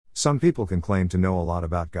Some people can claim to know a lot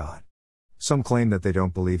about God. Some claim that they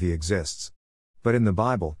don't believe He exists. But in the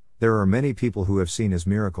Bible, there are many people who have seen His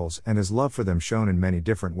miracles and His love for them shown in many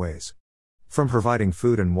different ways. From providing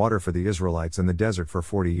food and water for the Israelites in the desert for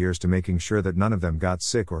 40 years to making sure that none of them got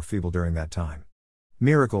sick or feeble during that time.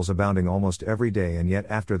 Miracles abounding almost every day, and yet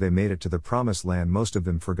after they made it to the Promised Land, most of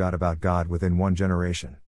them forgot about God within one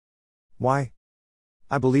generation. Why?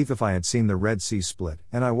 I believe if I had seen the Red Sea split,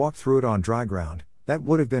 and I walked through it on dry ground, that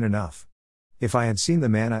would have been enough. If I had seen the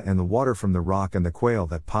manna and the water from the rock and the quail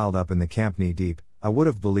that piled up in the camp knee deep, I would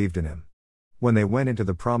have believed in Him. When they went into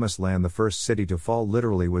the Promised Land, the first city to fall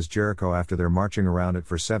literally was Jericho after their marching around it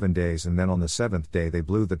for 7 days, and then on the 7th day they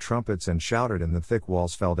blew the trumpets and shouted and the thick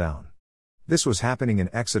walls fell down. This was happening in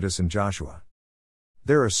Exodus and Joshua.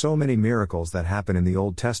 There are so many miracles that happen in the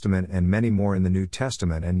Old Testament and many more in the New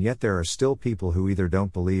Testament, and yet there are still people who either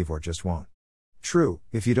don't believe or just won't. True,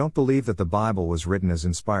 if you don't believe that the Bible was written as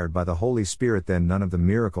inspired by the Holy Spirit, then none of the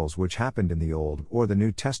miracles which happened in the Old or the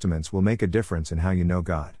New Testaments will make a difference in how you know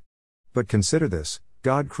God. But consider this: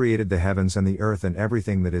 God created the heavens and the earth and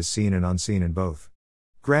everything that is seen and unseen in both.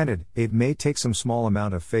 Granted, it may take some small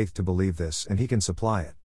amount of faith to believe this, and He can supply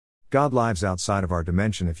it. God lives outside of our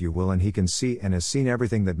dimension, if you will, and He can see and has seen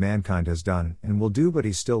everything that mankind has done and will do, but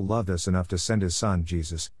He still loved us enough to send His Son,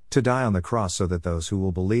 Jesus, to die on the cross so that those who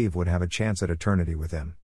will believe would have a chance at eternity with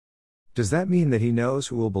Him. Does that mean that He knows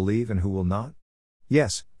who will believe and who will not?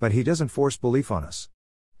 Yes, but He doesn't force belief on us.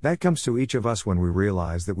 That comes to each of us when we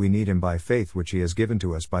realize that we need Him by faith, which He has given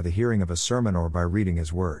to us by the hearing of a sermon or by reading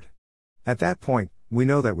His Word. At that point, we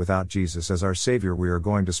know that without Jesus as our Savior, we are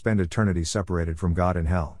going to spend eternity separated from God in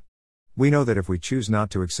hell. We know that if we choose not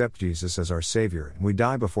to accept Jesus as our Savior and we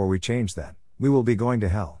die before we change that, we will be going to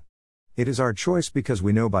hell. It is our choice because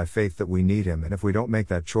we know by faith that we need Him, and if we don't make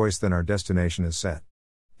that choice, then our destination is set.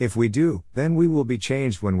 If we do, then we will be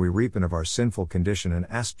changed when we repent of our sinful condition and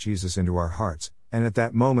ask Jesus into our hearts, and at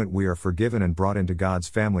that moment we are forgiven and brought into God's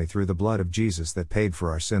family through the blood of Jesus that paid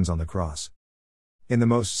for our sins on the cross. In the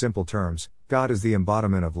most simple terms, God is the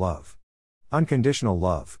embodiment of love. Unconditional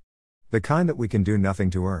love. The kind that we can do nothing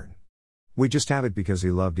to earn. We just have it because He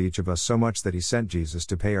loved each of us so much that He sent Jesus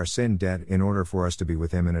to pay our sin debt in order for us to be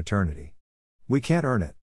with Him in eternity. We can't earn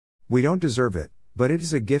it. We don't deserve it, but it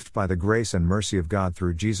is a gift by the grace and mercy of God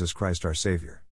through Jesus Christ our Savior.